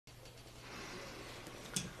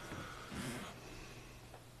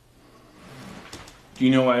Do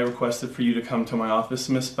you know why I requested for you to come to my office,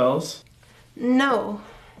 Miss Bells? No.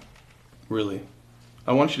 Really?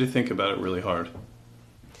 I want you to think about it really hard.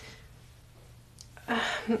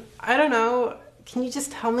 I don't know. Can you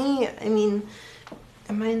just tell me? I mean,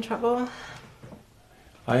 am I in trouble?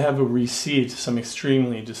 I have received some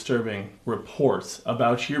extremely disturbing reports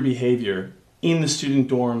about your behavior in the student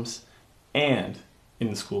dorms and in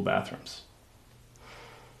the school bathrooms.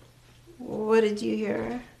 What did you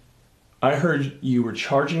hear? I heard you were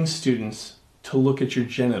charging students to look at your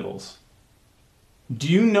genitals. Do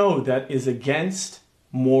you know that is against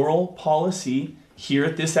moral policy here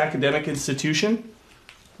at this academic institution?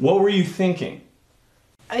 What were you thinking?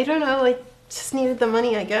 I don't know, I just needed the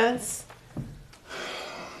money, I guess.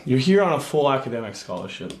 You're here on a full academic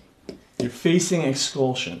scholarship. You're facing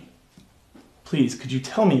expulsion. Please, could you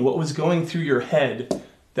tell me what was going through your head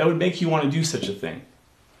that would make you want to do such a thing?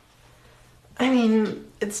 I mean,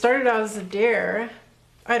 it started out as a dare.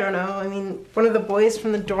 I don't know, I mean, one of the boys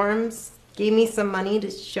from the dorms gave me some money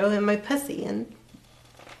to show him my pussy, and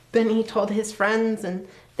then he told his friends, and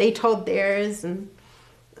they told theirs, and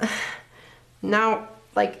now,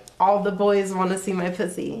 like, all the boys want to see my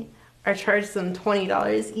pussy. I charged them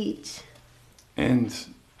 $20 each. And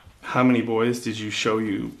how many boys did you show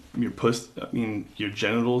your your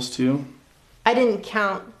genitals to? I didn't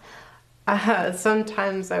count.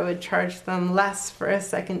 Sometimes I would charge them less for a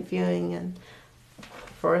second viewing, and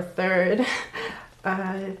for a third,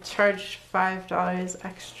 charge $5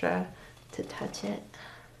 extra to touch it.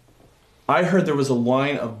 I heard there was a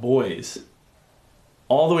line of boys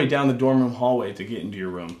all the way down the dorm room hallway to get into your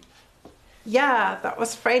room. Yeah, that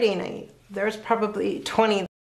was Friday night. There was probably 20